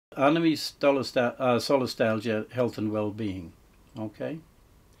ANOMIE SOLASTALGIA, Health and Wellbeing. Okay.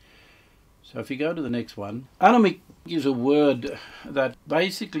 So if you go to the next one, ANOMIE is a word that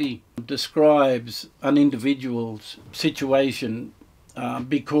basically describes an individual's situation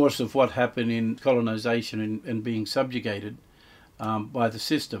because of what happened in colonization and being subjugated by the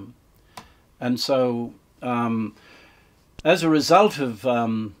system. And so as a result of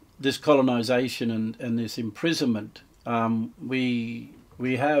this colonization and this imprisonment, we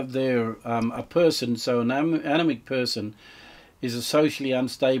have there a person. So an anomic person is a socially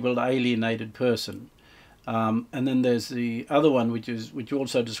unstable, alienated person. And then there's the other one, which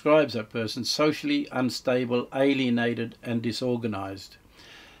also describes that person: socially unstable, alienated, and disorganized.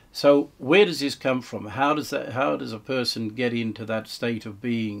 So where does this come from? How does a person get into that state of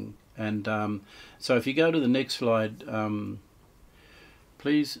being? And so if you go to the next slide,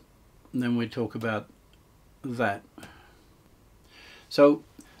 please, and then we talk about that. So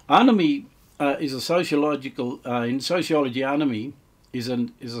anomie is a sociological, in sociology, anomie is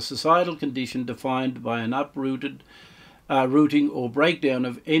a societal condition defined by an rooting or breakdown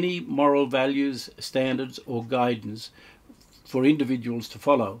of any moral values, standards, or guidance for individuals to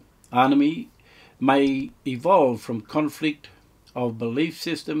follow. Anomie may evolve from conflict of belief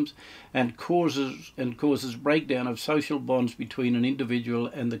systems and causes breakdown of social bonds between an individual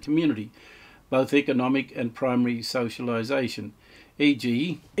and the community, both economic and primary socialization,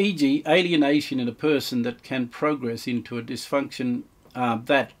 e.g. alienation in a person that can progress into a dysfunction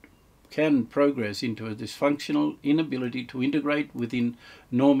dysfunctional inability to integrate within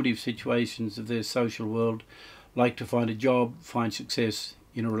normative situations of their social world, like to find a job, find success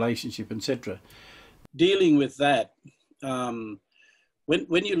in a relationship, etc. Dealing with that,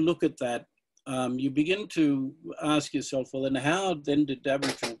 when you look at that, you begin to ask yourself, well, then how then did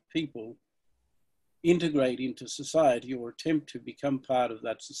Aboriginal people integrate into society or attempt to become part of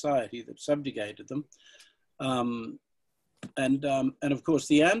that society that subjugated them? And of course,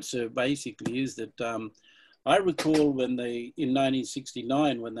 the answer basically is that I recall when in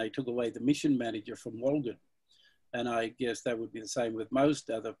 1969, when they took away the mission manager from Walgett, and I guess that would be the same with most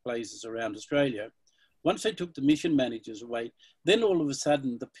other places around Australia. Once they took the mission managers away, then all of a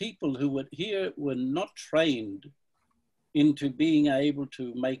sudden the people who were here were not trained into being able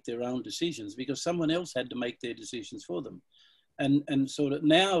to make their own decisions, because someone else had to make their decisions for them. And sort of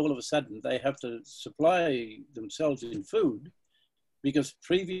now all of a sudden they have to supply themselves in food, because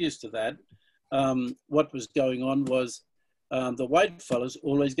previous to that, what was going on was the white fellas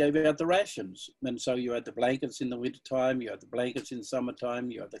always gave out the rations. And so you had the blankets in the wintertime, you had the blankets in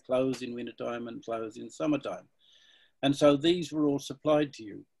summertime, you had the clothes in wintertime and clothes in summertime. And so these were all supplied to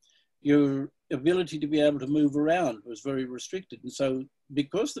you. Your ability to be able to move around was very restricted. And so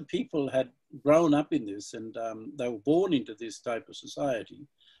because the people had grown up in this and they were born into this type of society,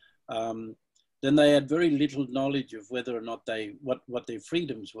 then they had very little knowledge of whether or not what their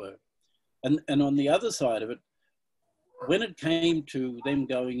freedoms were. And on the other side of it, when it came to them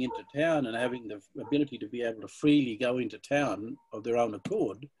going into town and having the ability to be able to freely go into town of their own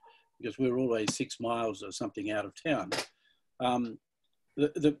accord, because we were always 6 miles or something out of town,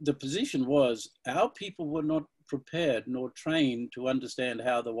 the position was our people were not prepared nor trained to understand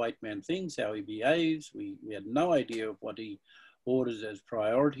how the white man thinks, how he behaves. We had no idea of what he orders as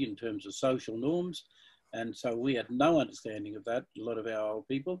priority in terms of social norms. And so we had no understanding of that, a lot of our old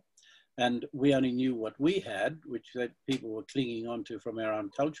people. And we only knew what we had, which that people were clinging onto from our own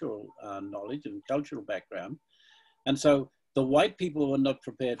cultural knowledge and cultural background. And so the white people were not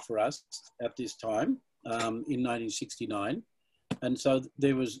prepared for us at this time in 1969. And so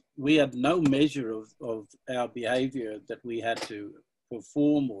we had no measure of our behavior that we had to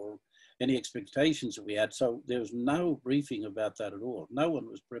perform or any expectations that we had. So there was no briefing about that at all. No one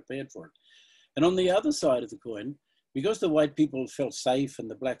was prepared for it. And on the other side of the coin, because the white people felt safe and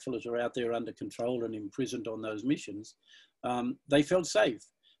the black fellas were out there under control and imprisoned on those missions, they felt safe.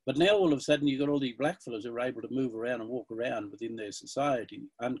 But now all of a sudden you've got all these black fellas who are able to move around and walk around within their society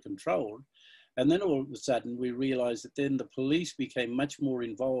uncontrolled. And then all of a sudden we realized that then the police became much more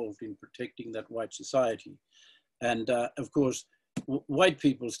involved in protecting that white society. And of course, white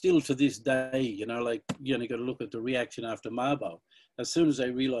people still to this day, you know, like you only got to look at the reaction after Mabo. As soon as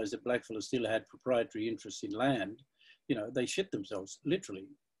they realized that blackfellas still had proprietary interests in land, you know, they shit themselves, literally,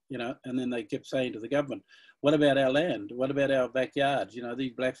 you know, and then they kept saying to the government, what about our land? What about our backyards? You know,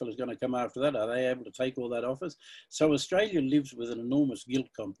 these blackfellas are going to come after that. Are they able to take all that off us? So Australia lives with an enormous guilt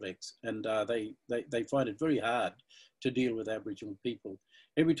complex, and they find it very hard to deal with Aboriginal people.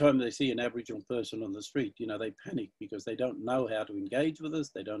 Every time they see an Aboriginal person on the street, you know, they panic because they don't know how to engage with us.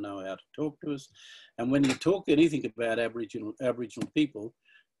 They don't know how to talk to us. And when you talk anything about Aboriginal people,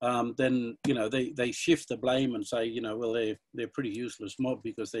 then they shift the blame and say, well, they're pretty useless mob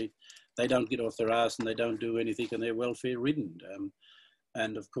because they don't get off their ass and they don't do anything and they're welfare ridden.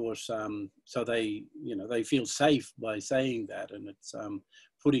 And of course, so they feel safe by saying that, and it's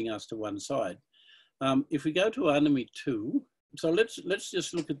putting us to one side. If we go to ANOMIE 2, so let's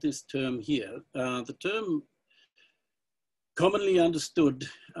just look at this term here. The term commonly understood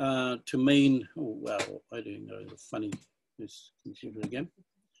to mean, oh well, I don't know, funny, this computer again.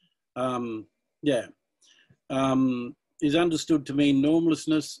 Is understood to mean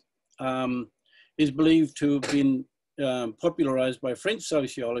normallessness, is believed to have been popularized by French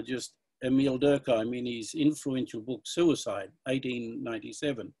sociologist Émile Durkheim in his influential book Suicide,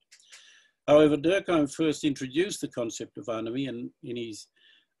 1897. However, Durkheim first introduced the concept of anomie in his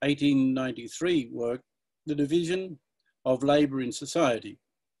 1893 work, The Division of Labour in Society.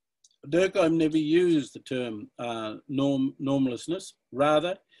 Durkheim never used the term normallessness.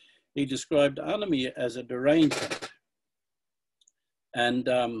 Rather, he described anomie as a derangement. And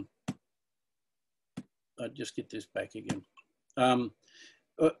I'll just get this back again.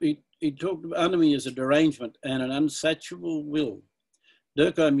 He talked about anomie as a derangement and an unsatiable will.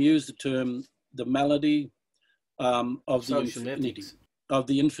 Durkheim used the term the malady of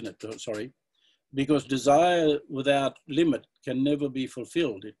the infinite, because desire without limit can never be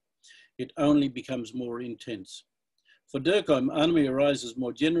fulfilled. It only becomes more intense. For Durkheim, anomie arises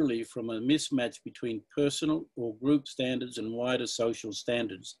more generally from a mismatch between personal or group standards and wider social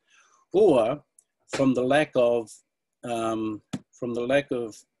standards, or from the lack of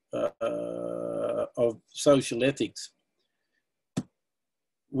social ethics,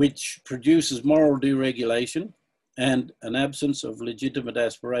 which produces moral deregulation and an absence of legitimate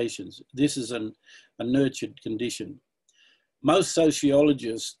aspirations. This is a nurtured condition. Most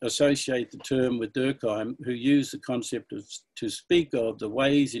sociologists associate the term with Durkheim, who used the concept to speak of the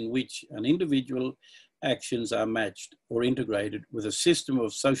ways in which an individual actions are matched or integrated with a system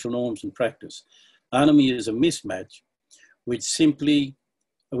of social norms and practice. Anomie is a mismatch, not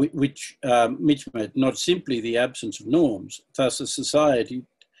simply the absence of norms. Thus, a society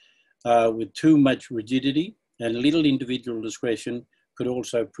with too much rigidity and little individual discretion could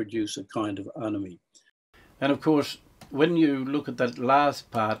also produce a kind of anomie. And of course, when you look at that last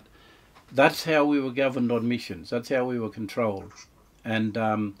part, that's how we were governed on missions. That's how we were controlled. And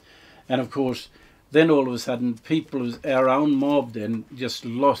of course, then all of a sudden, our own mob then just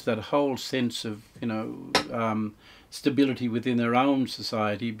lost that whole sense of, stability within their own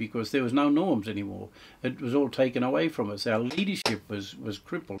society because there was no norms anymore. It was all taken away from us. Our leadership was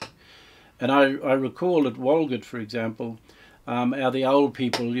crippled. And I recall at Walgett, for example, how the old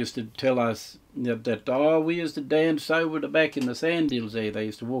people used to tell us that we used to dance over the back in the sand hills there. They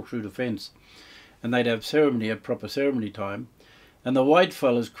used to walk through the fence and they'd have ceremony at proper ceremony time. And the white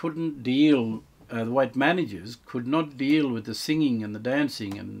fellas couldn't deal, the white managers could not deal with the singing and the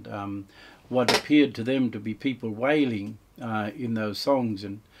dancing and what appeared to them to be people wailing in those songs.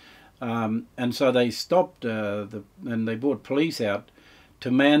 And so they stopped and they brought police out to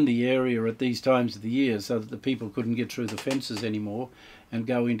man the area at these times of the year so that the people couldn't get through the fences anymore and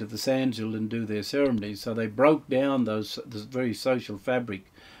go into the sandhill and do their ceremonies. So they broke down this very social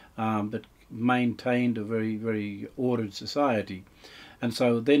fabric that maintained a very, very ordered society. And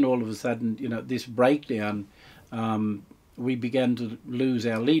so then all of a sudden, this breakdown, we began to lose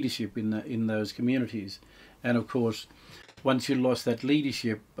our leadership in those communities. And of course, once you lost that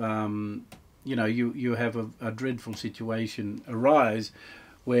leadership, you have a dreadful situation arise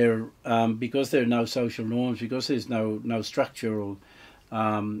where because there are no social norms, because there's no structural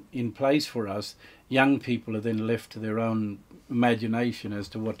in place for us, young people are then left to their own imagination as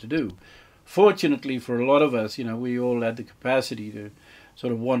to what to do. Fortunately for a lot of us, we all had the capacity to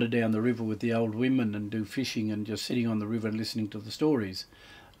sort of wander down the river with the old women and do fishing and just sitting on the river and listening to the stories.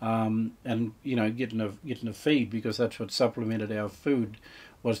 And getting a feed, because that's what supplemented our food,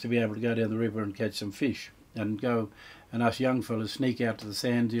 was to be able to go down the river and catch some fish and us young fellas sneak out to the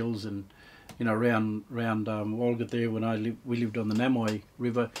sand hills and around Walgett there when we lived on the Namoi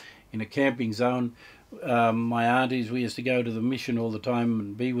River in a camping zone. My aunties, we used to go to the mission all the time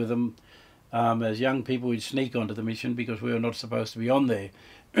and be with them. As young people, we'd sneak onto the mission because we were not supposed to be on there.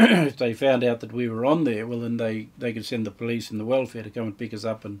 If they found out that we were on there, well, then they could send the police and the welfare to come and pick us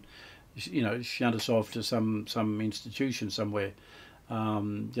up and shunt us off to some institution somewhere,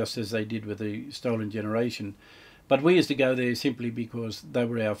 just as they did with the Stolen Generation. But we used to go there simply because they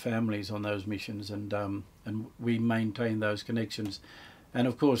were our families on those missions, and we maintained those connections. And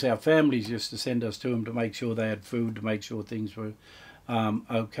of course, our families used to send us to them to make sure they had food, to make sure things were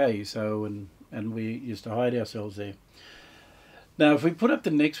okay. So and we used to hide ourselves there. Now, if we put up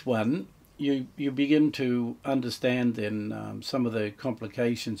the next one, you begin to understand then some of the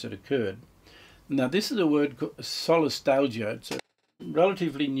complications that occurred. Now, this is a word called solastalgia. It's a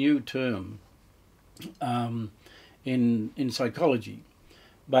relatively new term in psychology,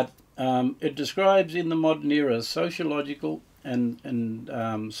 but it describes in the modern era sociological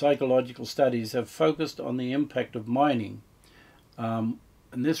and psychological studies have focused on the impact of mining, and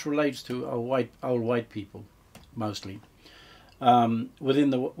this relates to old white people mostly. Within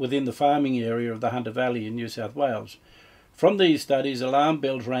the farming area of the Hunter Valley in New South Wales. From these studies, alarm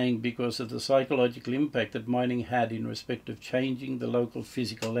bells rang because of the psychological impact that mining had in respect of changing the local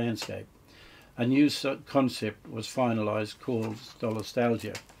physical landscape. A new concept was finalised called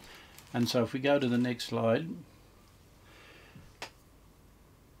solastalgia. And so if we go to the next slide.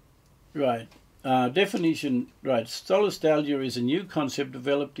 Right. Definition. Right. Solastalgia is a new concept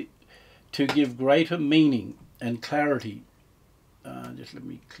developed to give greater meaning and clarity. Just let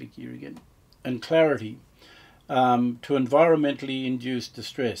me click here again. And clarity to environmentally induced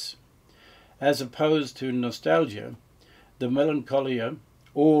distress, as opposed to nostalgia, the melancholia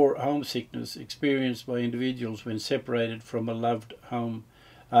or homesickness experienced by individuals when separated from a loved home.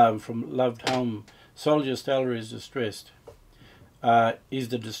 Solastalgia is distressed. Is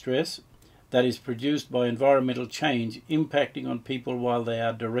the distress that is produced by environmental change impacting on people while they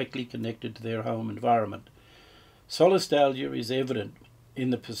are directly connected to their home environment. Solastalgia is evident in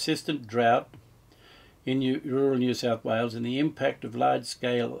the persistent drought in rural New South Wales and the impact of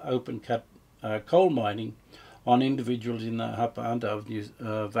large-scale open-cut coal mining on individuals in the upper Hunter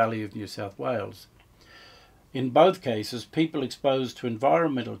Valley of New South Wales. In both cases, people exposed to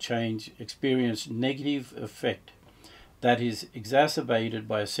environmental change experience negative effect that is exacerbated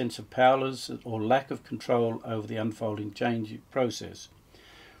by a sense of powerlessness or lack of control over the unfolding change process.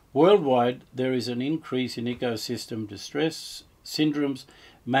 Worldwide, there is an increase in ecosystem distress syndromes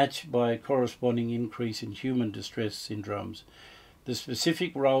matched by a corresponding increase in human distress syndromes. The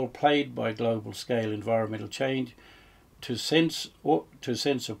specific role played by global-scale environmental change to sense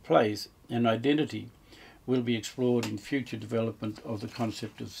of place and identity will be explored in future development of the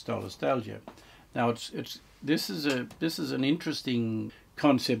concept of solastalgia. Now, this is an interesting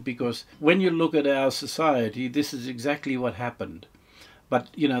concept because when you look at our society, this is exactly what happened. But,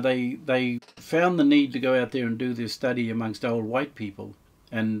 you know, they found the need to go out there and do this study amongst old white people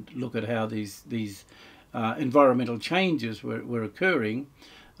and look at how these environmental changes were occurring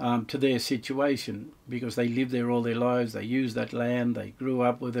to their situation, because they lived there all their lives, they used that land, they grew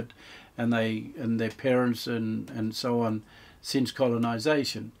up with it, and their parents and so on since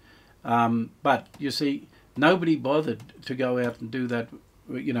colonisation. But, you see, nobody bothered to go out and do that,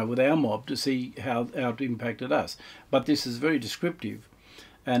 you know, with our mob to see how it impacted us. But this is very descriptive.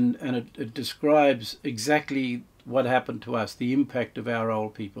 And it describes exactly what happened to us, the impact of our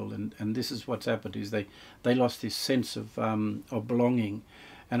old people, and this is what's happened is they lost this sense of belonging,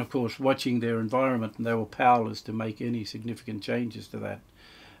 and of course watching their environment, and they were powerless to make any significant changes to that,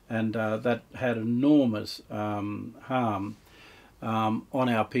 and that had enormous harm on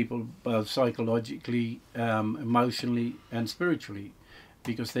our people, both psychologically, emotionally, and spiritually,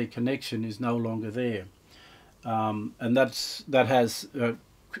 because their connection is no longer there, and that has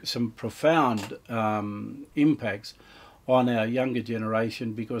some profound impacts on our younger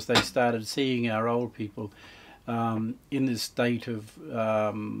generation, because they started seeing our old people in this state of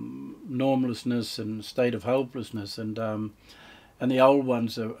normallessness and state of hopelessness, and the old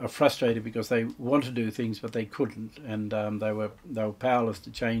ones are frustrated because they want to do things but they couldn't, and they were powerless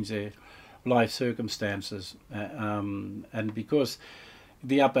to change their life circumstances, and because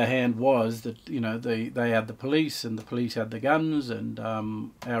the upper hand was that, you know, they had the police, and the police had the guns, and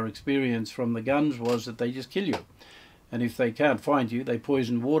our experience from the guns was that they just kill you, and if they can't find you, they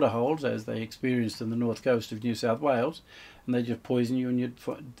poison water holes, as they experienced in the north coast of New South Wales, and they just poison you, and you'd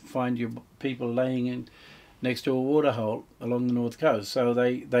find your people laying next to a water hole along the north coast. So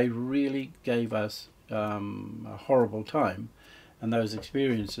they really gave us a horrible time, and those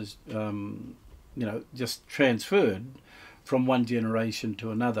experiences you know, just transferred from one generation to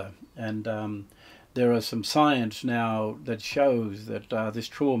another, and there are some science now that shows that this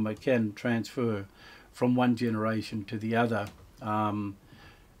trauma can transfer from one generation to the other, and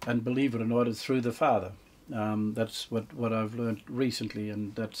believe it or not, it's through the father. That's what I've learned recently,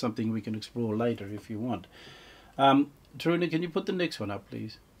 and that's something we can explore later if you want. Taruna, can you put the next one up,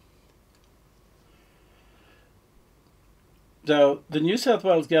 please? So the New South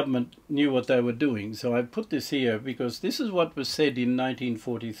Wales government knew what they were doing, so I put this here because this is what was said in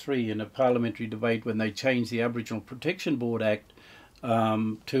 1943 in a parliamentary debate when they changed the Aboriginal Protection Board Act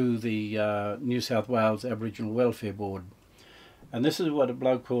to the New South Wales Aboriginal Welfare Board. And this is what a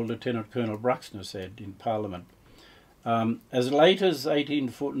bloke called Lieutenant Colonel Bruxner said in Parliament. As late as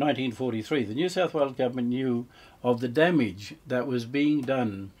 1943, the New South Wales government knew of the damage that was being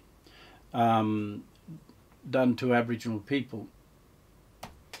done to Aboriginal people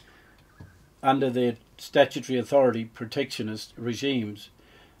under their statutory authority protectionist regimes.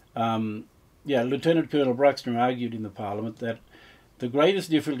 Lieutenant Colonel Bruxner argued in the Parliament that the greatest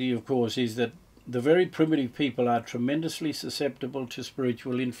difficulty, of course, is that the very primitive people are tremendously susceptible to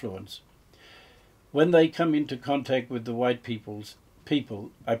spiritual influence. When they come into contact with the white people,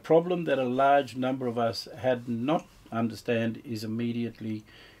 a problem that a large number of us had not understand is immediately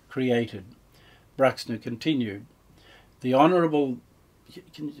created. Bruxner continued, The Honourable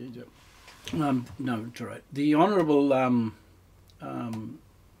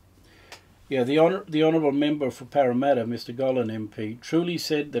the Honourable Member for Parramatta, Mr. Ghillar MP, truly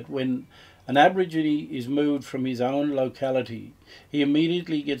said that when an Aborigine is moved from his own locality, he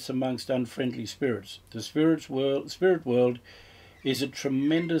immediately gets amongst unfriendly spirits. The spirit world is a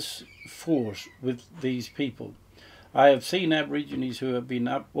tremendous force with these people. I have seen Aborigines who have been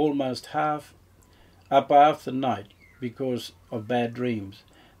up almost half the night because of bad dreams.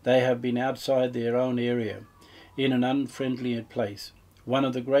 They have been outside their own area, in an unfriendly place. One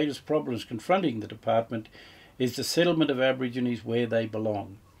of the greatest problems confronting the department is the settlement of Aborigines where they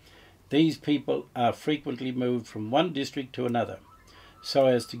belong. These people are frequently moved from one district to another, so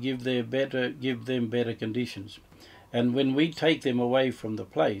as to give them better conditions. And when we take them away from the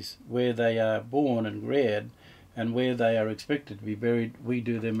place where they are born and reared, and where they are expected to be buried, we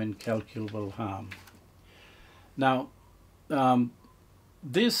do them incalculable harm. Now,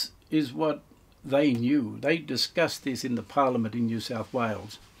 this is what they knew. They discussed this in the Parliament in New South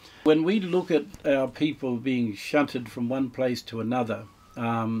Wales. When we look at our people being shunted from one place to another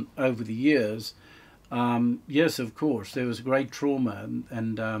over the years, yes, of course, there was great trauma,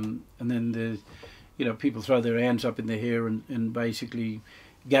 and then people throw their hands up in the air and basically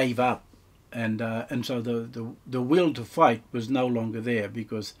gave up, and so the will to fight was no longer there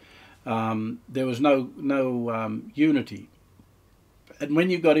because there was no unity. And when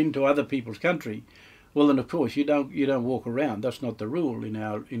you got into other people's country, well, then of course you don't walk around. That's not the rule in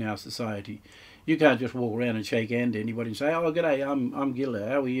our society. You can't just walk around and shake hand to anybody and say, "Oh, g'day, I'm Ghillar.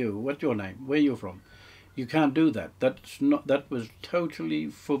 How are you? What's your name? Where are you from?" You can't do that. That was totally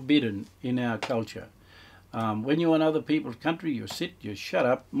forbidden in our culture. When you're in other people's country, you sit, you shut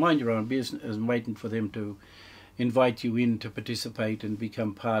up, mind your own business, and waiting for them to invite you in to participate and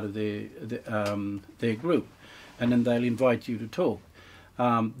become part of their group, and then they'll invite you to talk.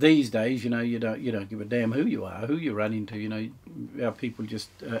 These days, you don't give a damn who you are, who you run into. Our people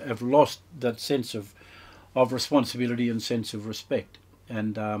just have lost that sense of responsibility and sense of respect,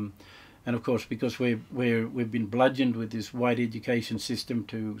 and of course, because we've been bludgeoned with this white education system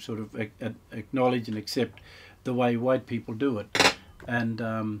to sort of acknowledge and accept the way white people do it, and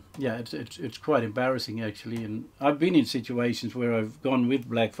it's quite embarrassing actually. And I've been in situations where I've gone with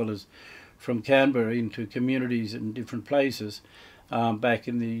blackfellas from Canberra into communities in different places. Back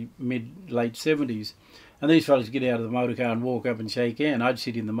in the late 70s, and these fellas get out of the motor car and walk up and shake hands. I'd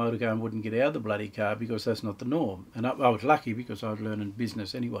sit in the motor car and wouldn't get out of the bloody car because that's not the norm. And I was lucky because I was learning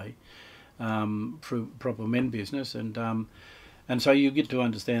business anyway, through proper men business, and so you get to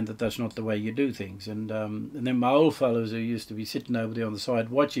understand that that's not the way you do things. And then my old fellows who used to be sitting over there on the side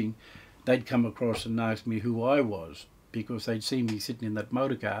watching, they'd come across and ask me who I was because they'd see me sitting in that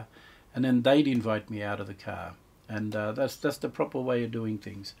motor car, and then they'd invite me out of the car. And that's the proper way of doing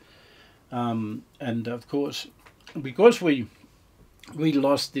things. And of course, because we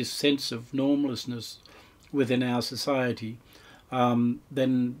lost this sense of normallessness within our society,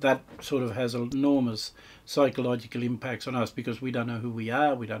 then that sort of has enormous psychological impacts on us because we don't know who we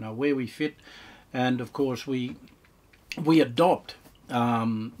are, we don't know where we fit, and of course we adopt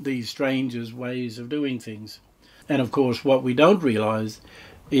these strangers' ways of doing things. And of course, what we don't realise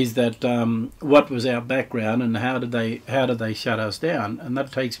is that what was our background and how did they shut us down? And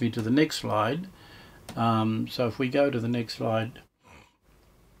that takes me to the next slide. So if we go to the next slide,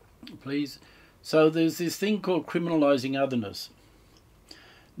 please. So there's this thing called criminalising otherness.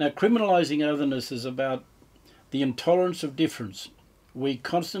 Now, criminalising otherness is about the intolerance of difference. We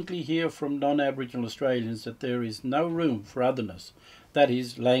constantly hear from non-Aboriginal Australians that there is no room for otherness, that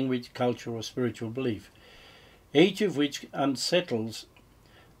is, language, culture or spiritual belief, each of which unsettles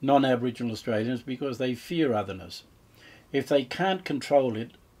non-Aboriginal Australians because they fear otherness. If they can't control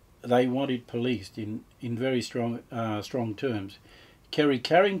it, they want it policed in very strong terms. Kerry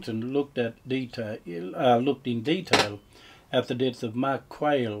Carrington looked in detail at the death of Mark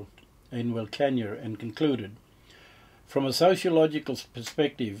Quayle in Wilcannia and concluded, From a sociological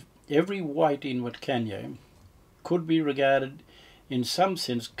perspective, every white in Kenya could be regarded in some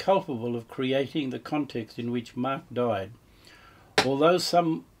sense culpable of creating the context in which Mark died, although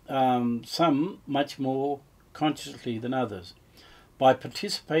some much more consciously than others, by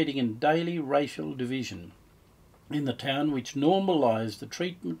participating in daily racial division in the town, which normalised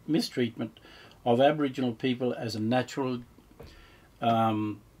the mistreatment of Aboriginal people as a natural,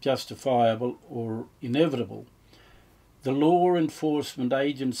 justifiable or inevitable. The law enforcement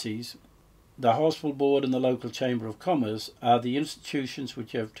agencies, the Hospital Board and the local Chamber of Commerce are the institutions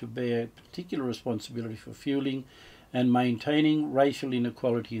which have to bear particular responsibility for fueling and maintaining racial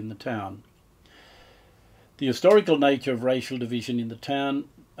inequality in the town. The historical nature of racial division in the town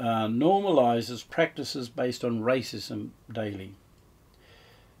normalises practices based on racism daily.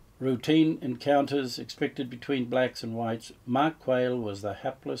 Routine encounters expected between blacks and whites. Mark Quayle was the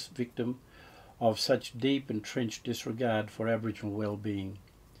hapless victim of such deep entrenched disregard for Aboriginal well-being.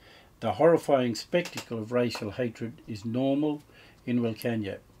 The horrifying spectacle of racial hatred is normal in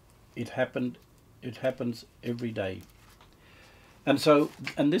Wilcannia. It happens every day. And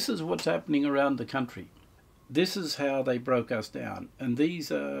this is what's happening around the country. This is how they broke us down. And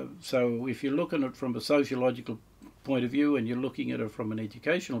these are, so if you're looking at it from a sociological point of view and you're looking at it from an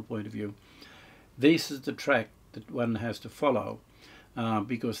educational point of view, this is the track that one has to follow,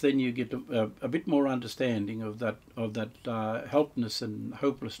 because then you get a bit more understanding of that helplessness and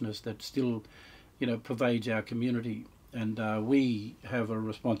hopelessness that still, pervades our community. And we have a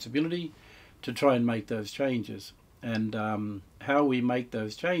responsibility to try and make those changes. And how we make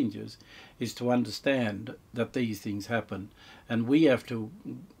those changes is to understand that these things happen, and we have to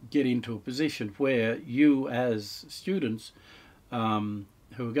get into a position where you, as students who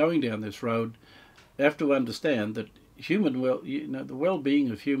are going down this road, have to understand that the well-being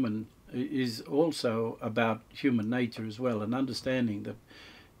of human is also about human nature as well, and understanding that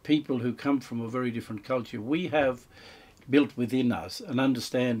people who come from a very different culture, we have built within us an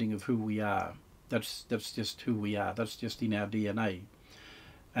understanding of who we are. That's just who we are. That's just in our DNA.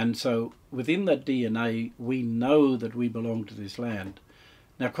 And so within that DNA, we know that we belong to this land.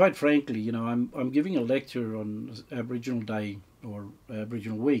 Now, quite frankly, I'm giving a lecture on Aboriginal Day or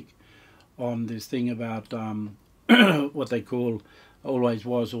Aboriginal Week on this thing about what they call always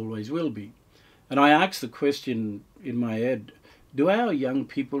was, always will be. And I asked the question in my head, do our young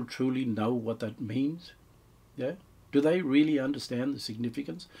people truly know what that means? Yeah? Do they really understand the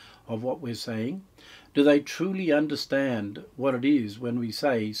significance of what we're saying? Do they truly understand what it is when we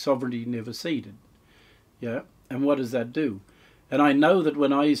say sovereignty never ceded? Yeah, and what does that do? And I know that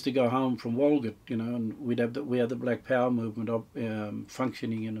when I used to go home from Walgett, and we had the Black Power movement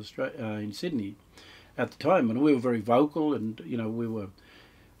functioning in Sydney at the time, and we were very vocal, and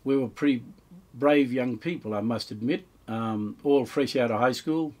we were pretty brave young people, I must admit. All fresh out of high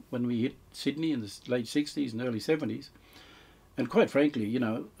school when we hit Sydney in the late 60s and early 70s. And quite frankly,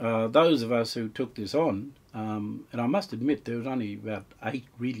 those of us who took this on, and I must admit there was only about 8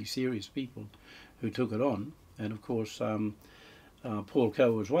 really serious people who took it on. And of course, Paul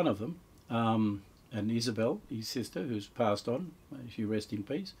Coe was one of them, and Isabel, his sister, who's passed on, she rest in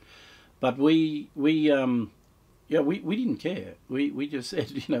peace. But we didn't care. We just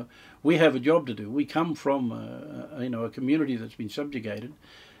said, we have a job to do. We come from a community that's been subjugated,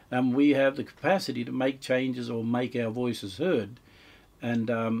 and we have the capacity to make changes or make our voices heard, and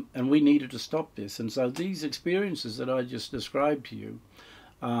we needed to stop this. And so these experiences that I just described to you,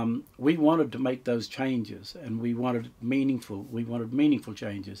 we wanted to make those changes, and we wanted meaningful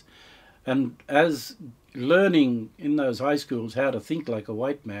changes. And as learning in those high schools how to think like a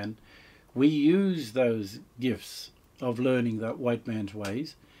white man, we use those gifts of learning that white man's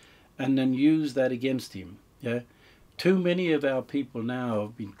ways and then use that against him. Yeah, too many of our people now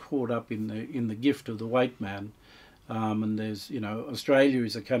have been caught up in the gift of the white man, and there's Australia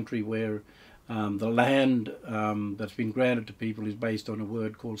is a country where the land that's been granted to people is based on a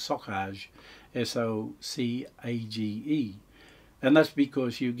word called socage, S-O-C-A-G-E, and that's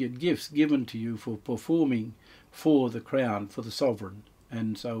because you get gifts given to you for performing for the crown, for the sovereign.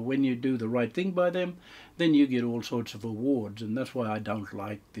 And so when you do the right thing by them, then you get all sorts of awards. And that's why I don't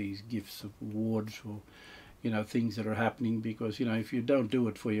like these gifts of awards or, things that are happening. Because, if you don't do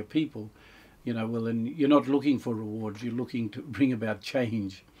it for your people, well, then you're not looking for rewards. You're looking to bring about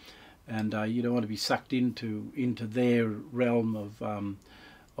change. And you don't want to be sucked into their realm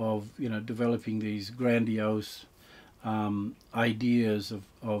of developing these grandiose ideas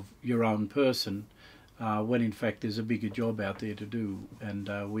of your own person. When in fact there's a bigger job out there to do, and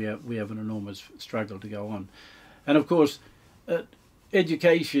we have an enormous struggle to go on. And of course,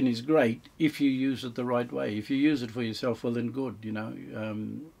 education is great if you use it the right way. If you use it for yourself, well then good, you know.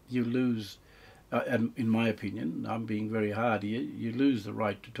 You lose, and in my opinion, I'm being very hard here, you lose the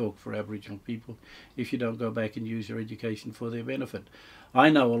right to talk for Aboriginal people if you don't go back and use your education for their benefit. I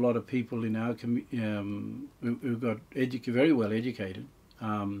know a lot of people in our who got very well educated,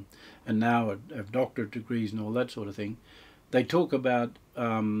 and now have doctorate degrees and all that sort of thing. They talk about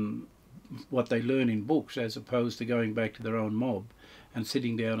what they learn in books as opposed to going back to their own mob and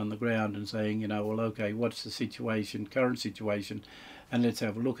sitting down on the ground and saying, you know, well, okay, what's the situation, current situation, and let's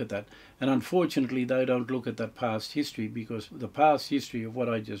have a look at that. And unfortunately, they don't look at that past history, because the past history of what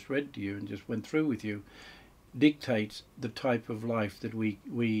I just read to you and just went through with you dictates the type of life that we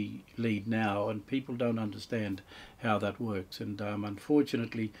lead now, and people don't understand how that works. And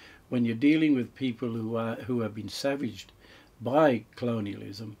unfortunately, when you're dealing with people who have been savaged by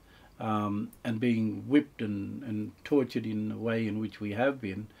colonialism, and being whipped and tortured in the way in which we have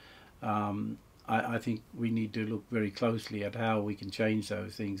been, I think we need to look very closely at how we can change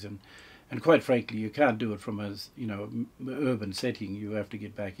those things. And quite frankly, you can't do it from a urban setting. You have to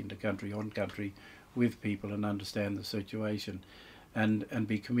get back into country, on country, with people and understand the situation, and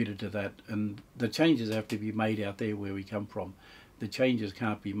be committed to that. And the changes have to be made out there where we come from. The changes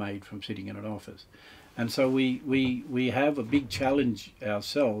can't be made from sitting in an office. And so we have a big challenge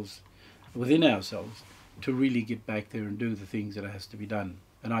within ourselves to really get back there and do the things that has to be done.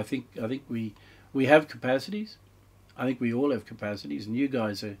 And I think we have capacities. I think we all have capacities, and you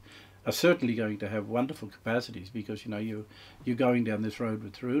guys are certainly going to have wonderful capacities, because you're going down this road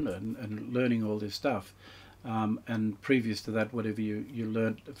with Taruna and learning all this stuff. And previous to that, whatever you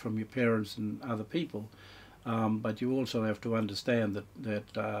learnt from your parents and other people. But you also have to understand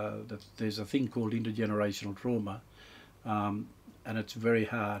that there's a thing called intergenerational trauma, and it's very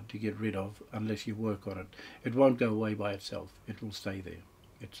hard to get rid of unless you work on it. It won't go away by itself. It will stay there.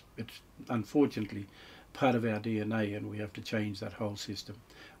 It's unfortunately part of our DNA, and we have to change that whole system.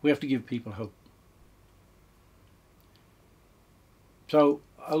 We have to give people hope. So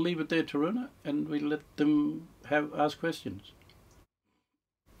I'll leave it there, Taruna, and we'll let them ask questions.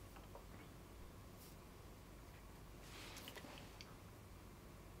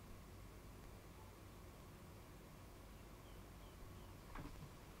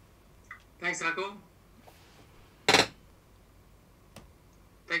 Thanks, Uncle.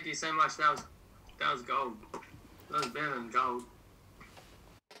 Thank you so much. That was gold. That was better than gold.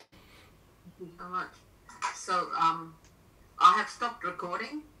 Thank you so much. So I have stopped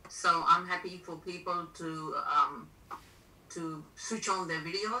recording, so I'm happy for people to switch on their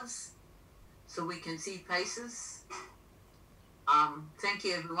videos so we can see faces. Thank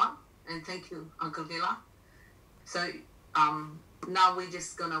you, everyone, and thank you, Uncle Ghillar. So now we're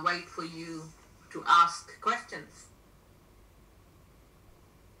just going to wait for you to ask questions.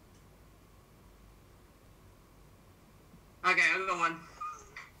 Okay, I've got one.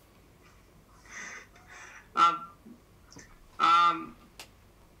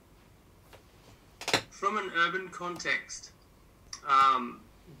 From an urban context,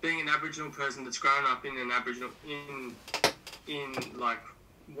 being an Aboriginal person that's grown up in an Aboriginal in like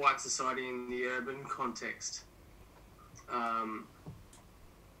white society in the urban context,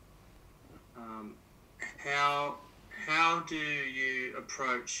 how do you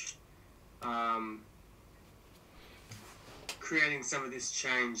approach creating some of this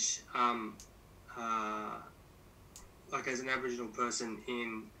change, like as an Aboriginal person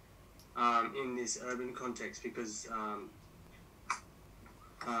in this urban context? Because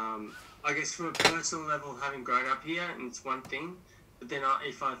I guess from a personal level, having grown up here, and it's one thing, but then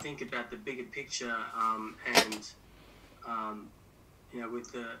if I think about the bigger picture, and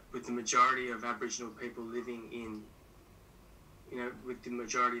with the majority of Aboriginal people living in, with the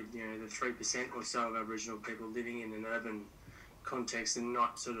majority of the 3% or so of Aboriginal people living in an urban context and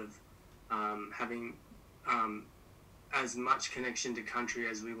not sort of having as much connection to country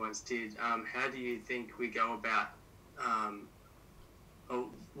as we once did, how do you think we go about, or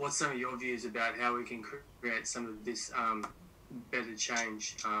what's some of your views about how we can create some of this better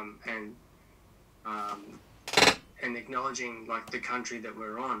change, and acknowledging like the country that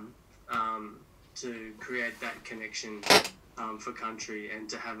we're on, to create that connection for country and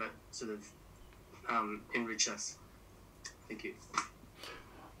to have it sort of enrich us? Thank you.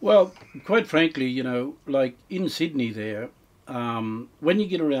 Well, quite frankly, like in Sydney there, when you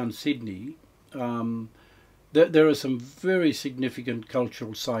get around Sydney, there are some very significant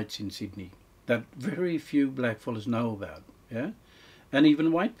cultural sites in Sydney that very few blackfellas know about, yeah, and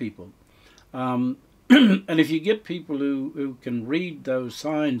even white people. And if you get people who can read those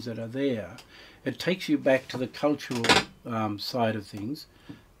signs that are there, it takes you back to the cultural side of things,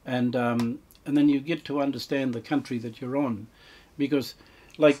 and then you get to understand the country that you're on, because,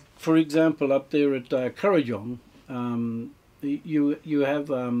 like for example, up there at Kurrajong, you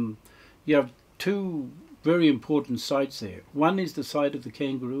have two very important sites there. One is the site of the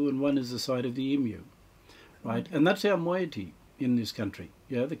kangaroo, and one is the site of the emu, right? And that's our moiety in this country.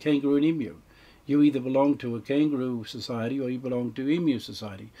 Yeah, the kangaroo and emu. You either belong to a kangaroo society or you belong to emu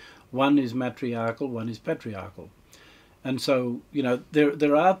society. One is matriarchal, one is patriarchal. And so, you know,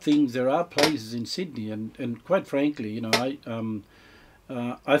 there are things, there are places in Sydney, and quite frankly, you know,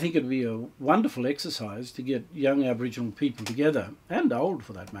 I think it'd be a wonderful exercise to get young Aboriginal people together, and old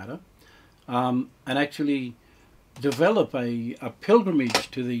for that matter, and actually develop a pilgrimage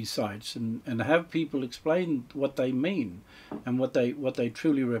to these sites, and have people explain what they mean and what they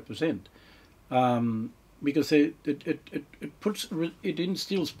truly represent. Because it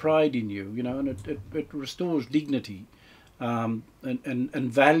instills pride in you, you know, and it restores dignity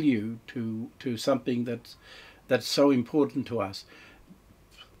and value to something that's so important to us.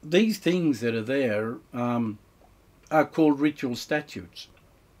 These things that are there are called ritual statutes,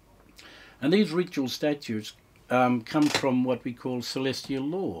 and these ritual statutes come from what we call celestial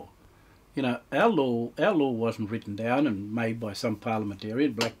law. You know, our law wasn't written down and made by some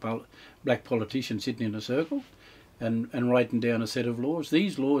parliamentarian, black politician sitting in a circle and writing down a set of laws.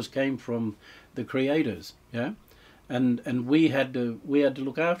 These laws came from the creators, yeah, and we had to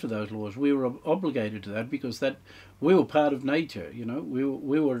look after those laws. We were obligated to that because that we were part of nature. You know, we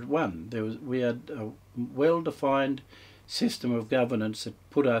were one. We had a well-defined system of governance that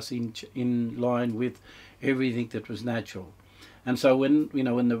put us in line with everything that was natural. And so when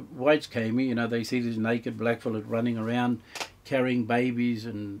the whites came here, you know, they see these naked blackfellas running around carrying babies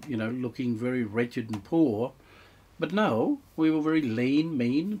and, you know, looking very wretched and poor. But no, we were very lean,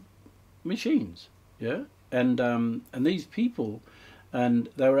 mean machines, yeah. And these people, and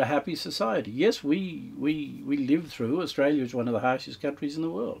they were a happy society. Yes, we lived through. Australia is one of the harshest countries in the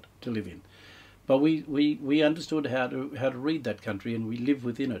world to live in, but we understood how to read that country, and we live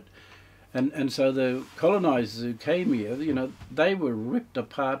within it. And so the colonisers who came here, you know, they were ripped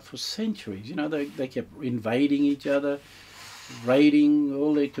apart for centuries. You know, they kept invading each other, raiding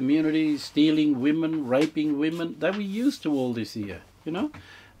all their communities, stealing women, raping women. They were used to all this here, you know.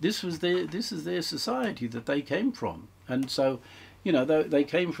 This is their society that they came from. And so, you know, they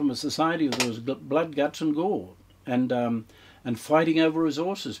came from a society where there was blood, guts and gore, and fighting over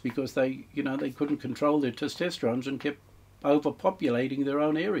resources because they couldn't control their testosterone and kept overpopulating their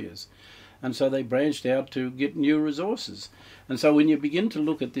own areas. And so they branched out to get new resources. And so when you begin to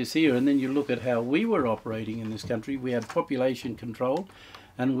look at this here, and then you look at how we were operating in this country, we had population control,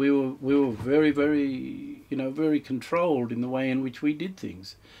 and we were very, very, you know, very controlled in the way in which we did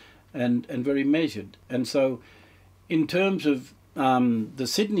things, and very measured. And so, in terms of the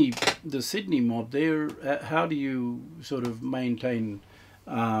Sydney mob, there, how do you sort of maintain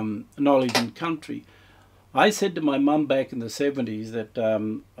knowledge in country? I said to my mum back in the 70s that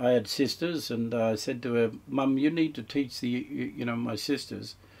I had sisters, and I said to her, "Mum, you need to teach my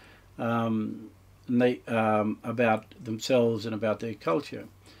sisters about themselves and about their culture."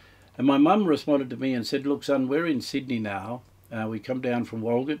 And my mum responded to me and said, "Look, son, we're in Sydney now. We come down from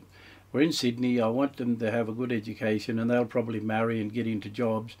Walgett. We're in Sydney. I want them to have a good education, and they'll probably marry and get into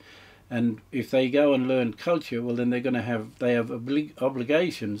jobs. And if they go and learn culture, well, then they have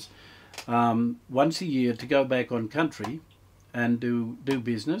obligations." Once a year to go back on country and do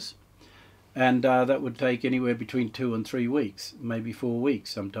business, and that would take anywhere between 2 and 3 weeks, maybe 4 weeks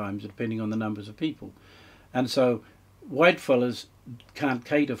sometimes, depending on the numbers of people. And so white fellas can't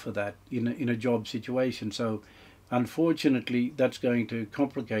cater for that in a job situation. So unfortunately, that's going to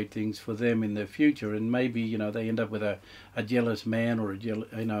complicate things for them in their future, and maybe, you know, they end up with a jealous man, or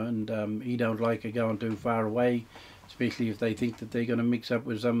and he don't like her going too far away, especially if they think that they're going to mix up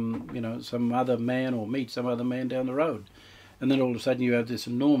with some other man or meet some other man down the road. And then all of a sudden you have this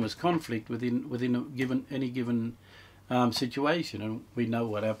enormous conflict within any given situation. And we know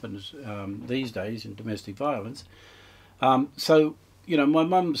what happens these days in domestic violence. So, you know, my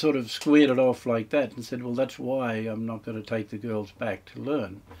mum sort of squared it off like that and said, well, that's why I'm not going to take the girls back to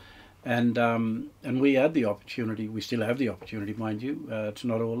learn. And we had the opportunity, we still have the opportunity, mind you. It's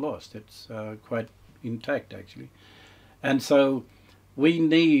not all lost. It's quite intact, actually. And so we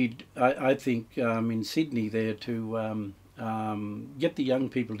need, I think, in Sydney there to get the young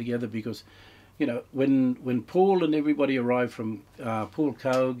people together, because, you know, when Paul and everybody arrived from Paul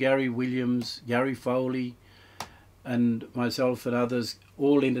Coe, Gary Williams, Gary Foley, and myself and others,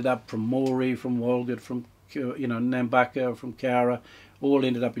 all ended up from Moree, from Walgett, from, you know, Nambucca, from Cowra, all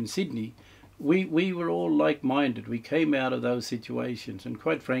ended up in Sydney. we were all like-minded. We came out of those situations, and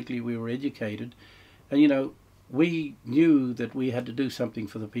quite frankly, we were educated. And, you know, we knew that we had to do something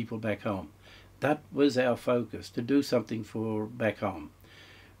for the people back home. That was our focus, to do something for back home.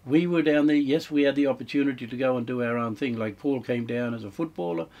 We were down there, yes, we had the opportunity to go and do our own thing. Like Paul came down as a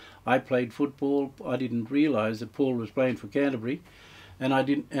footballer. I played football. I didn't realise that Paul was playing for Canterbury.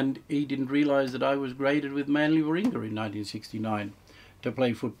 And he didn't realise that I was graded with Manly Warringah in 1969 to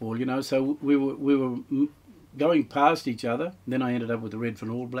play football, you know. So we were going past each other. Then I ended up with the Redfern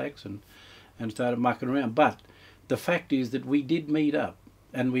All Blacks and started mucking around. But the fact is that we did meet up.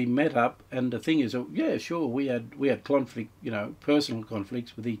 And we met up, and the thing is, yeah, sure, we had conflict, you know, personal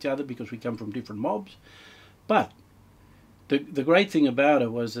conflicts with each other because we come from different mobs. But the great thing about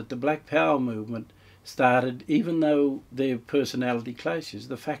it was that the Black Power movement started, even though their personality clashes,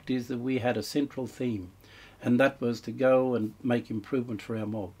 the fact is that we had a central theme, and that was to go and make improvements for our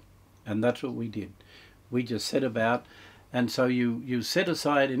mob. And that's what we did. We just set about. And so you set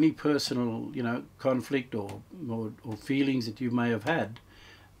aside any personal, you know, conflict or feelings that you may have had.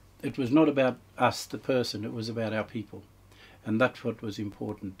 It was not about us, the person, it was about our people. And that's what was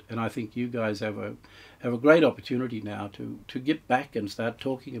important. And I think you guys have a great opportunity now to get back and start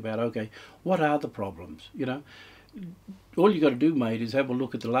talking about, okay, what are the problems? You know, all you got to do, mate, is have a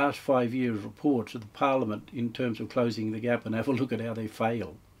look at the last 5 years' reports of the Parliament in terms of closing the gap, and have a look at how they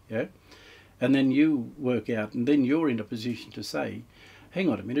failed. Yeah? And then you work out, and then you're in a position to say, hang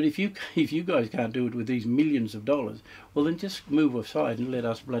on a minute, if you guys can't do it with these millions of dollars, well then just move aside and let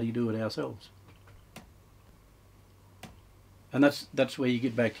us bloody do it ourselves. And that's where you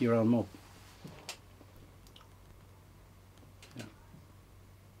get back to your own mob. Yeah.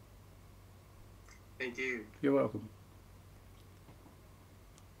 Thank you. You're welcome.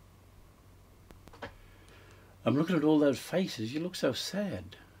 I'm looking at all those faces. You look so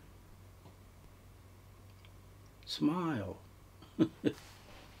sad. Smile.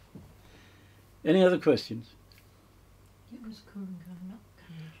 Any other questions? It was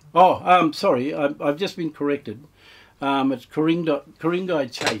Coringa, sorry, I've just been corrected. It's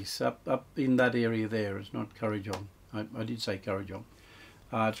Coringa Chase up in that area there. It's not Currajong. I did say Currajong.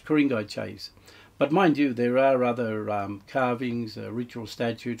 It's Coringa Chase. But mind you, there are other carvings, ritual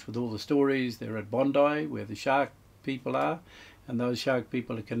statues with all the stories. They're at Bondi, where the shark people are. And those shark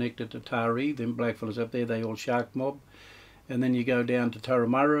people are connected to Taree. Them blackfellas up there, they all shark mob. And then you go down to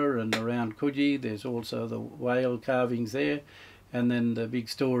Turramurra and around Coogee, there's also the whale carvings there. And then the big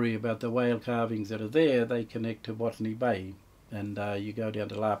story about the whale carvings that are there, they connect to Botany Bay. And you go down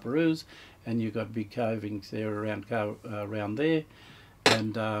to La Perouse, and you've got big carvings there around there.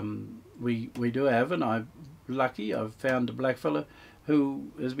 And we do have, and I'm lucky, I've found a blackfella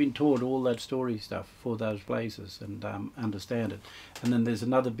who has been taught all that story stuff for those places and understand it. And then there's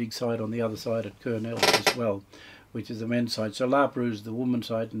another big site on the other side at Kurnell as well, which is the men's side. So La Perouse is the woman's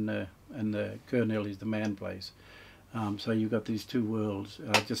side, and the Kurnell is the man place. So you've got these two worlds,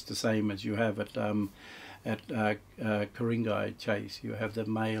 just the same as you have at Coringa Chase. You have the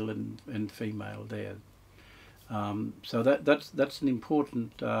male and female there. So that's an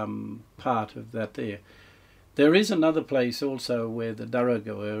important part of that there. There is another place also where the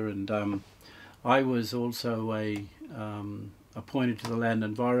Darraga were, and I was also appointed to the Land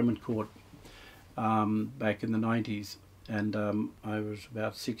Environment Court back in the 90s, and I was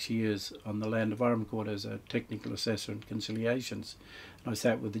about 6 years on the Land Environment Court as a technical assessor in conciliations. And I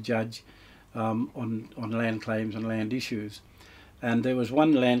sat with the judge on land claims and land issues. And there was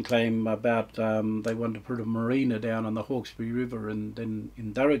one land claim about they wanted to put a marina down on the Hawkesbury River and then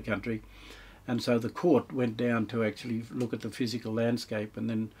in Darug country. And so the court went down to actually look at the physical landscape, and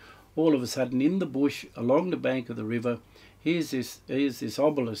then all of a sudden in the bush along the bank of the river, here's this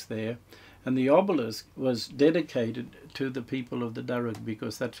obelisk there, and the obelisk was dedicated to the people of the Darug,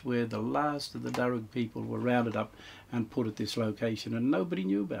 because that's where the last of the Darug people were rounded up and put at this location, and nobody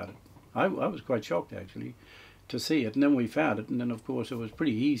knew about it. I was quite shocked actually to see it, and then we found it, and then of course it was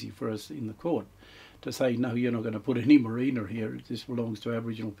pretty easy for us in the court to say, no, you're not going to put any marina here. This belongs to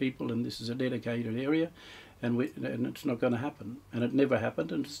Aboriginal people, and this is a dedicated area, and it's not going to happen. And it never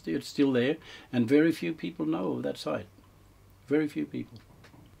happened, and it's still there, and very few people know of that site. Very few people.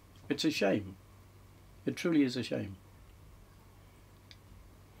 It's a shame. It truly is a shame.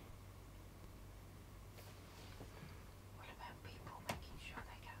 What about people making sure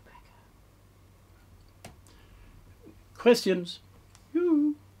they go back home? Questions?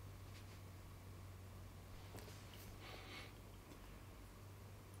 Yoo.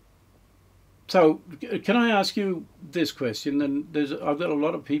 So, can I ask you this question? And I've got a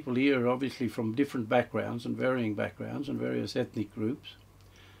lot of people here, obviously from different backgrounds and varying backgrounds and various ethnic groups.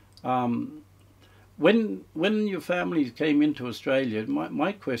 when your families came into Australia,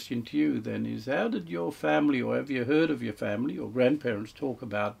 my question to you then is, how did your family, or have you heard of your family or grandparents talk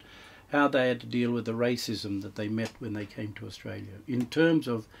about how they had to deal with the racism that they met when they came to Australia, in terms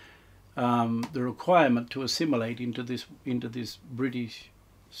of the requirement to assimilate into this British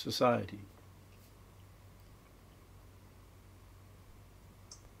society?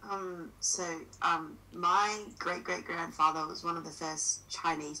 My great-great-grandfather was one of the first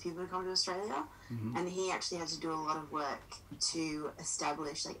Chinese people to come to Australia, and he actually had to do a lot of work to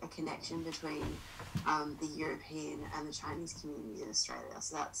establish like a connection between the European and the Chinese community in Australia.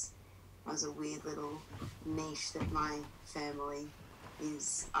 So that was a weird little niche that my family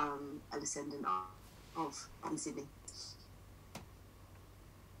is a descendant of in Sydney.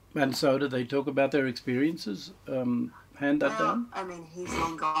 And so did they talk about their experiences? Hand that down? I mean, he's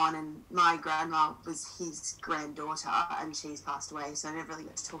long gone, and my grandma was his granddaughter, and she's passed away, so I never really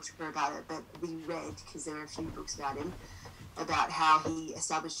got to talk to her about it, but we read, because there were a few books about him, about how he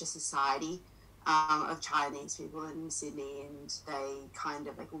established a society of Chinese people in Sydney, and they kind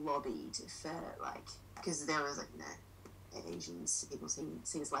of like lobbied for like, because there was like, you know, Asians, people seen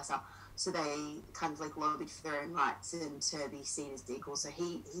as lesser, so they kind of like lobbied for their own rights and to be seen as equal. So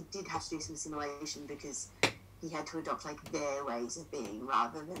he did have to do some assimilation, because he had to adopt like their ways of being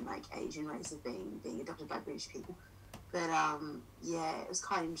rather than like Asian ways of being adopted by British people. But yeah, it was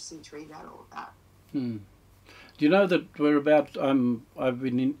kind of interesting to read about all of that. Do you know that we're about? I've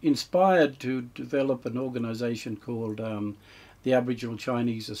been inspired to develop an organisation called the Aboriginal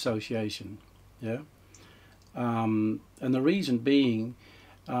Chinese Association. Yeah, and the reason being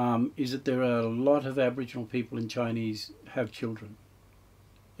is that there are a lot of Aboriginal people in Chinese have children.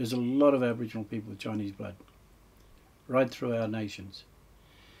 There's a lot of Aboriginal people with Chinese blood right through our nations.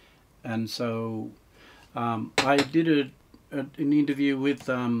 And so I did an interview with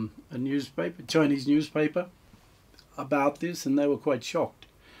a newspaper, Chinese newspaper, about this, and they were quite shocked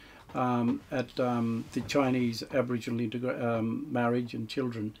at the Chinese Aboriginal marriage and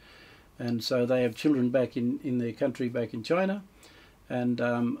children. And so they have children back in their country, back in China, and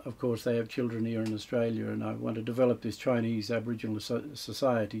of course they have children here in Australia, and I want to develop this Chinese Aboriginal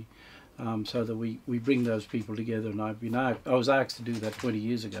society so that we bring those people together. And I was asked to do that 20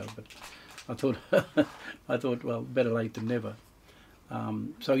 years ago, but I thought well, better late than never.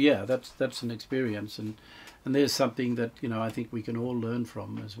 So yeah, that's an experience, and there's something that, you know, I think we can all learn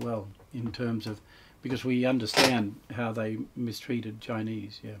from as well, in terms of, because we understand how they mistreated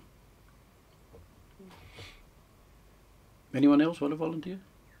Chinese. Yeah. Anyone else want to volunteer?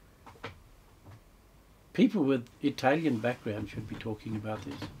 People with Italian background should be talking about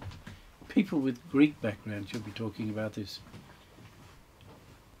this. People with Greek background should be talking about this.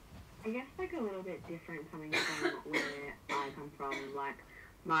 I guess like a little bit different coming from where I come from. Like,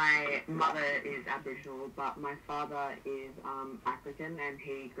 my mother is Aboriginal, but my father is African, and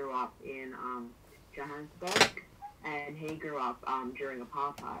he grew up in Johannesburg, and he grew up during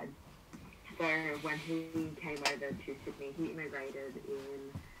apartheid. So when he came over to Sydney, he immigrated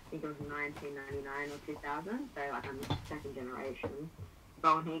in, I think it was 1999 or 2000, so like I'm second generation.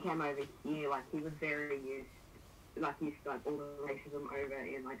 But when he came over here, like he was very used to like all the racism over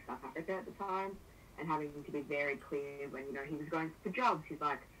in like South Africa at the time, and having to be very clear when, you know, he was going for jobs. He's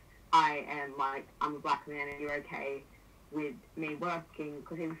like, I'm a black man, and you're okay with me working,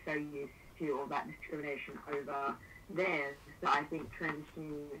 because he was so used to all that discrimination over there. So I think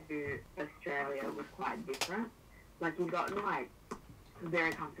transitioning to Australia was quite different. Like, you've gotten like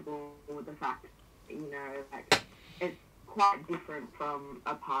very comfortable with the fact, you know, like it's quite different from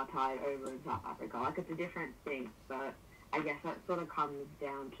apartheid over in South Africa. Like, it's a different thing, but I guess that sort of comes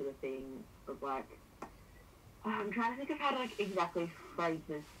down to the thing of like, I'm trying to think of how to like exactly phrase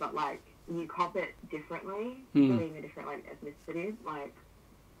this, but like you cop it differently, being a different like ethnicity. Like,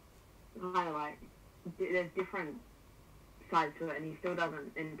 kind of like there's different sides to it, and he still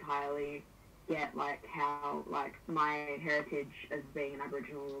doesn't entirely get like how like my heritage as being an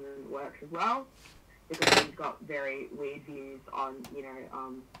Aboriginal woman works as well, because he's got very weird views on, you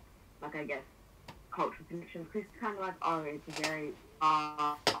know, like I guess cultural connections. Because it's kind of like, oh, it's a very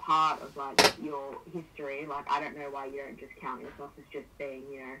part of like your history. Like, I don't know why you don't just count yourself as just being,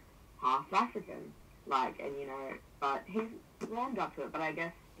 you know, half African. Like, and you know, but he's warmed up to it. But I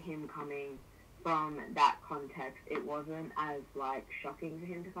guess him coming from that context, it wasn't as like shocking for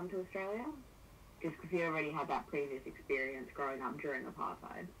him to come to Australia, just because he already had that previous experience growing up during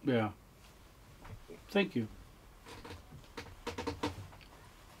apartheid. Yeah. Thank you.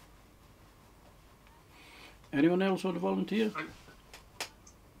 Anyone else want to volunteer?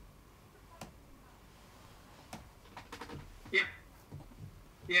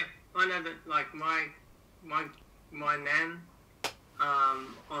 Yeah. I know know that like my nan,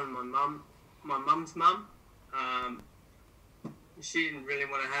 on my mum's mum, she didn't really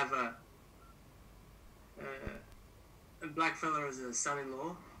want to have a black fella as a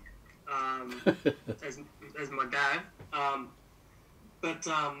son-in-law, as my dad, but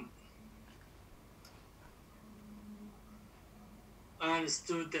I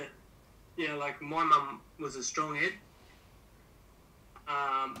understood that, yeah, like my mum was a strong head,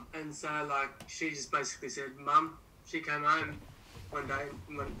 and so like she just basically said, "Mum," she came home one day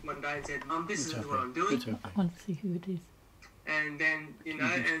and said, "Mum, this is what I'm doing." I want to see who it is. And then, you know,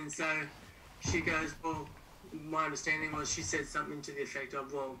 and so she goes, well, my understanding was she said something to the effect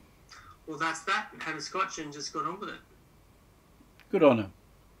of, well, that's that. Had a scotch and just got on with it. Good on her.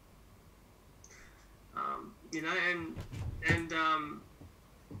 You know, and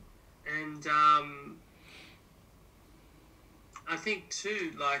I think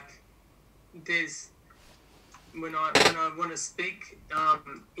too, like, there's when I want to speak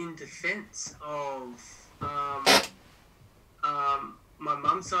in defence of my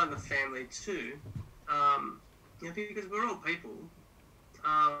mum's side of the family too, you know, because we're all people,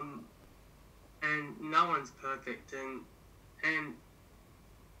 and no one's perfect, and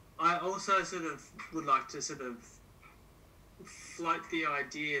I also sort of would like to sort of float the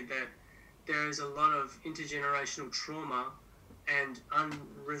idea that there is a lot of intergenerational trauma and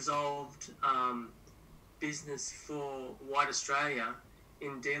unresolved business for white Australia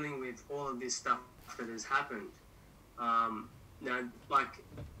in dealing with all of this stuff that has happened. You know, like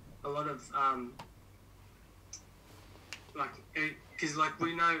a lot of because like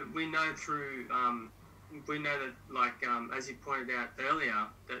we know through we know that, like, as you pointed out earlier,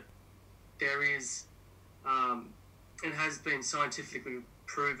 that there is it has been scientifically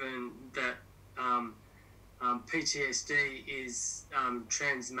proven that PTSD is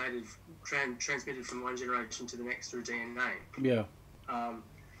transmitted from one generation to the next through DNA. Yeah.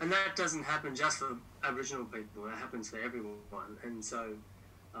 And that doesn't happen just for Aboriginal people. It happens for everyone. And so,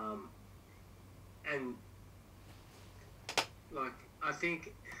 and like, I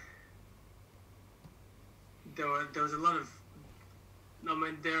think there was a lot of, I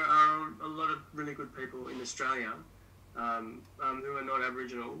mean, there are a lot of really good people in Australia who are not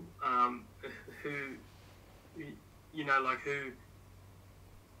Aboriginal, who, you know, like, who,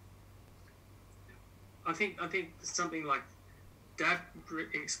 I think something like Dad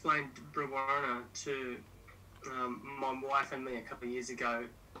explained Brewarrina to my wife and me a couple of years ago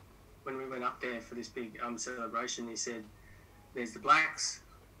when we went up there for this big celebration. He said, there's the blacks,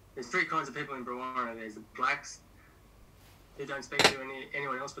 there's three kinds of people in Brewarrina. There's the blacks who don't speak to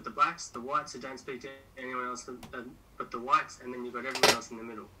anyone else but the blacks, the whites who don't speak to anyone else but the whites, and then you've got everyone else in the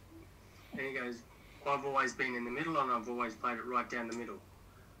middle. And he goes, I've always been in the middle, and I've always played it right down the middle.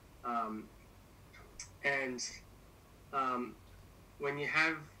 When you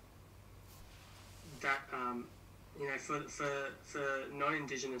have that, you know, for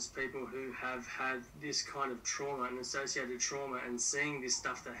non-Indigenous people who have had this kind of trauma and associated trauma, and seeing this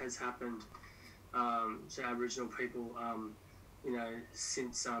stuff that has happened to Aboriginal people, you know,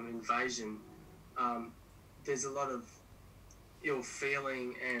 since invasion, there's a lot of ill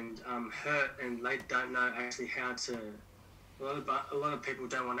feeling and hurt, and they don't know actually how to. A lot of people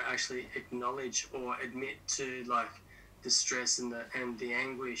don't want to actually acknowledge or admit to, like, the stress and the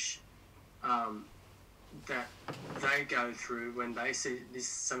anguish that they go through when they see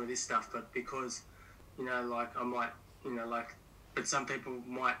some of this stuff. But because, you know, like, I might, you know, like, but some people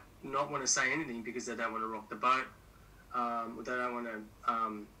might not want to say anything because they don't want to rock the boat, or they don't want to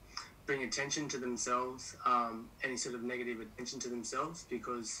bring attention to themselves, any sort of negative attention to themselves,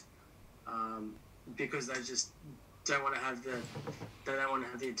 because they just don't want to have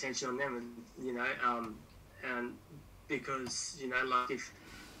the attention on them, and, you know, and because, you know, like, if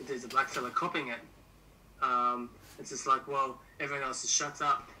there's a black fella copying it, it's just like, well, everyone else just shuts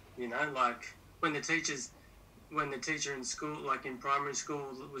up, you know, like when the teacher in school, like in primary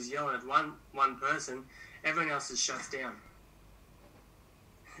school, was yelling at one person, everyone else just shuts down.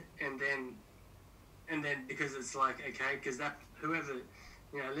 And then because it's like, okay, because that whoever,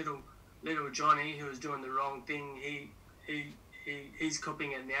 you know, little Johnny who was doing the wrong thing, he's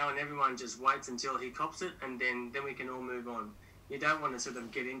copying it now, and everyone just waits until he cops it, and then we can all move on. You don't want to sort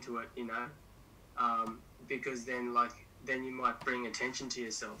of get into it, you know, because then you might bring attention to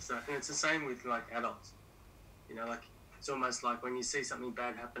yourself. So, and it's the same with, like, adults, you know, like, it's almost like when you see something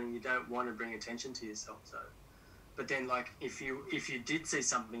bad happening, you don't want to bring attention to yourself. So, but then, like, if you did see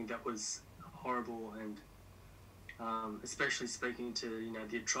something that was horrible, and especially speaking to, you know,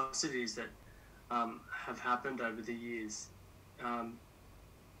 the atrocities that have happened over the years,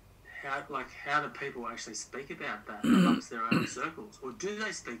 how do people actually speak about that amongst their own circles, or do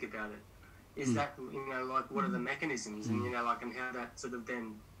they speak about it? Is that, you know, like, what are the mechanisms, and, you know, like, and how that sort of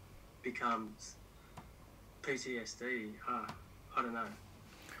then becomes PTSD? I don't know.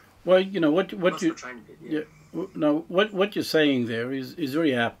 Well, you know, what you yeah. no, what you're saying there is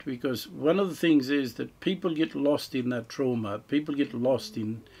very apt, because one of the things is that people get lost in that trauma. People get lost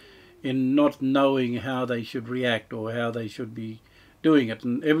in not knowing how they should react or how they should be doing it,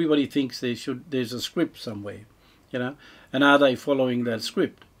 and everybody thinks there's a script somewhere, you know, and are they following that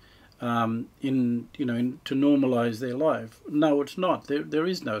script to normalize their life? No, it's not. There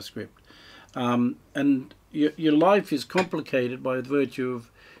is no script, and your life is complicated by virtue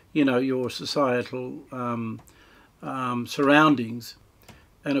of, you know, your societal surroundings,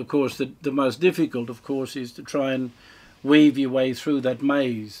 and of course the most difficult, of course, is to try and weave your way through that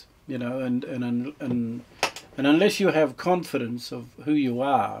maze, you know, and unless you have confidence of who you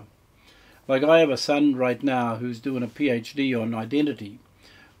are, like I have a son right now who's doing a PhD on identity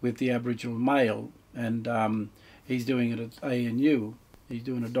with the Aboriginal male, and he's doing it at ANU. He's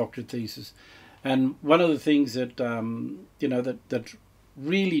doing a doctorate thesis, and one of the things that you know, that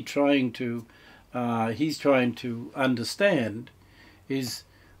really he's trying to understand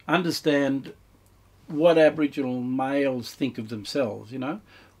what Aboriginal males think of themselves, you know.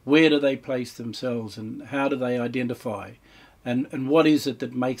 Where do they place themselves, and how do they identify, and what is it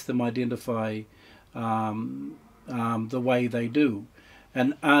that makes them identify the way they do,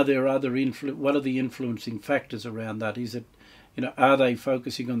 and are there other what are the influencing factors around that? Is it, you know, are they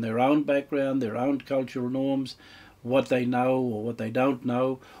focusing on their own background, their own cultural norms, what they know or what they don't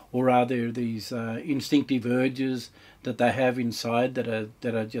know, or are there these instinctive urges that they have inside that are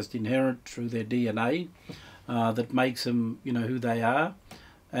just inherent through their DNA, that makes them, you know, who they are?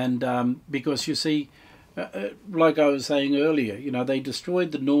 And because you see, like I was saying earlier, you know, they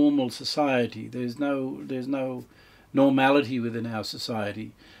destroyed the normal society. There's no normality within our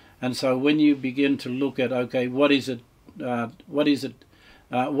society, and so when you begin to look at, okay, what is it? What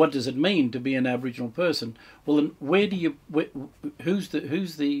does it mean to be an Aboriginal person? Well, then who's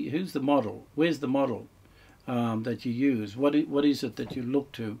the model? Where's the model that you use? What is it that you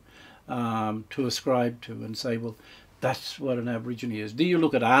look to ascribe to and say, well, that's what an Aborigine is? Do you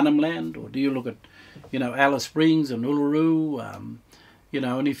look at Arnhem Land, or do you look at, you know, Alice Springs and Uluru? You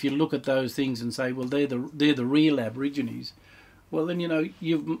know, and if you look at those things and say, well, they're the real Aborigines, well, then, you know,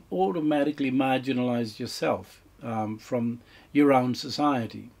 you've automatically marginalised yourself from your own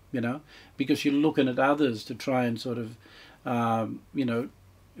society, you know, because you're looking at others to try and sort of, you know,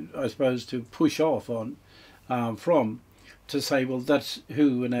 I suppose to push off on from, to say, well, that's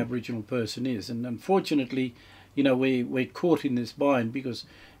who an Aboriginal person is. And unfortunately, you know, we're caught in this bind, because,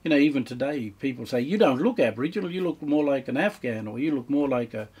 you know, even today people say, you don't look Aboriginal, you look more like an Afghan, or you look more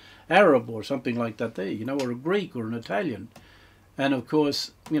like a Arab or something like that there, you know, or a Greek or an Italian. And of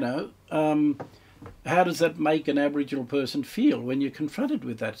course, you know, how does that make an Aboriginal person feel when you're confronted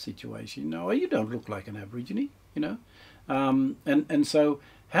with that situation? You know, oh, you don't look like an Aborigine, you know. And so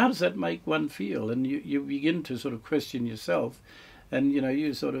how does that make one feel? And you begin to sort of question yourself, and, you know,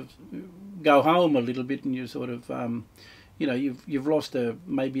 you sort of go home a little bit, and you sort of, you know, you've lost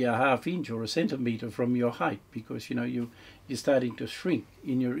maybe a ½ inch or a centimetre from your height, because, you know, you're starting to shrink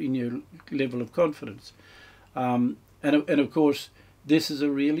in your level of confidence. And of course, this is a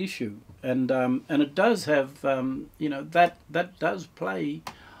real issue, and it does have, you know, that does play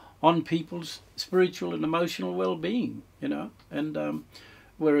on people's spiritual and emotional well-being, you know. And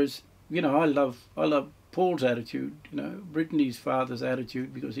whereas, you know, I love Paul's attitude, you know, Brittany's father's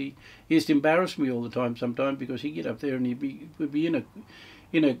attitude, because he used to embarrass me all the time sometimes, because he'd get up there and would be in a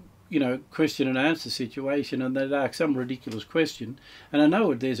you know, question and answer situation, and they'd ask some ridiculous question, and I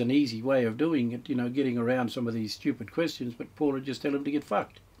know there's an easy way of doing it, you know, getting around some of these stupid questions, but Paul would just tell him to get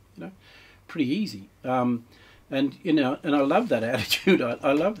fucked, you know, pretty easy. And, you know, and I loved that attitude.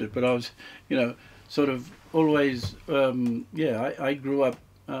 I loved it, but I was, you know, sort of always, yeah, I grew up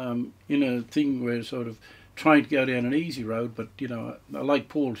in a thing where sort of trying to go down an easy road, but, you know, I like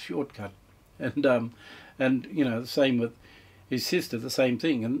Paul's shortcut, and you know, the same with his sister, the same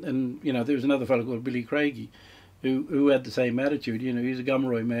thing. And you know, there was another fellow called Billy Craigie who had the same attitude. You know, he's a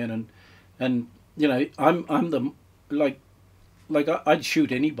Gummeroy man, and you know, I'm the like I'd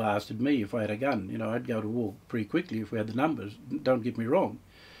shoot any bastard me if I had a gun. You know, I'd go to war pretty quickly if we had the numbers. Don't get me wrong,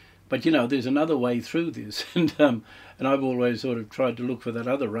 but you know, there's another way through this, and I've always sort of tried to look for that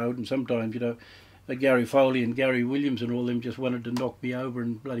other road. And sometimes, you know, Gary Foley and Gary Williams and all them just wanted to knock me over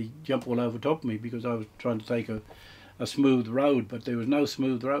and bloody jump all over top of me because I was trying to take a smooth road, but there was no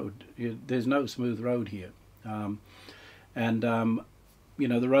smooth road. There's no smooth road here. You you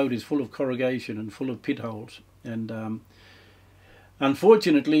know, the road is full of corrugation and full of pit holes. And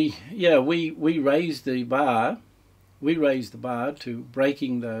unfortunately, yeah, we raised the bar. We raised the bar to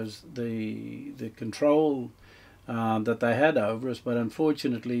breaking the control that they had over us, but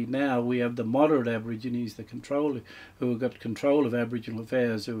unfortunately now we have the moderate Aborigines, who have got control of Aboriginal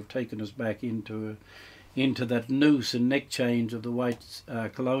affairs, who have taken us back into that noose and neck chains of the white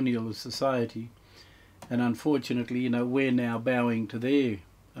colonial society. And unfortunately, you know, we're now bowing to their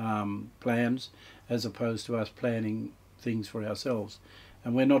plans as opposed to us planning things for ourselves.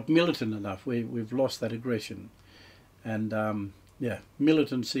 And we're not militant enough. We've lost that aggression. And yeah,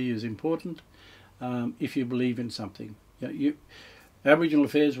 militancy is important if you believe in something. Aboriginal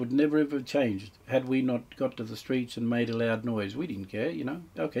affairs would never ever have changed had we not got to the streets and made a loud noise. We didn't care, you know.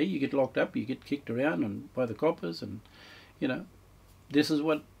 Okay, you get locked up, you get kicked around and by the coppers, and you know, this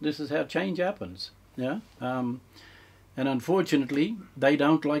is how change happens. Yeah. And unfortunately, they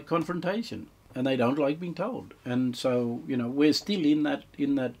don't like confrontation, and they don't like being told. And so, you know, we're still in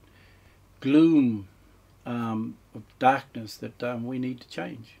that gloom of darkness that we need to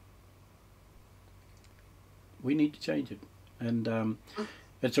change. We need to change it. And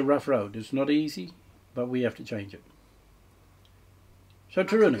it's a rough road. It's not easy, but we have to change it. So,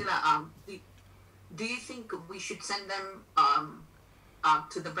 Taruna. Do you think we should send them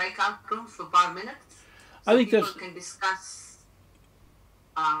to the breakout room for 5 minutes? So I think people can discuss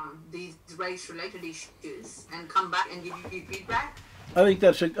these race-related issues and come back and give you feedback. I think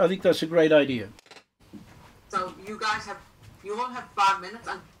that's a great idea. So you all have 5 minutes,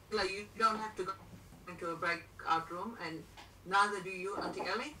 and you don't have to go into a breakout room, and neither do you, Auntie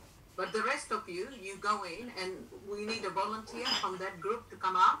Ellie. But the rest of you go in, and we need a volunteer from that group to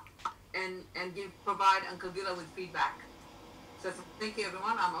come out and provide Uncle Ghillar with feedback. So thank you,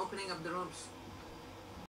 everyone. I'm opening up the rooms.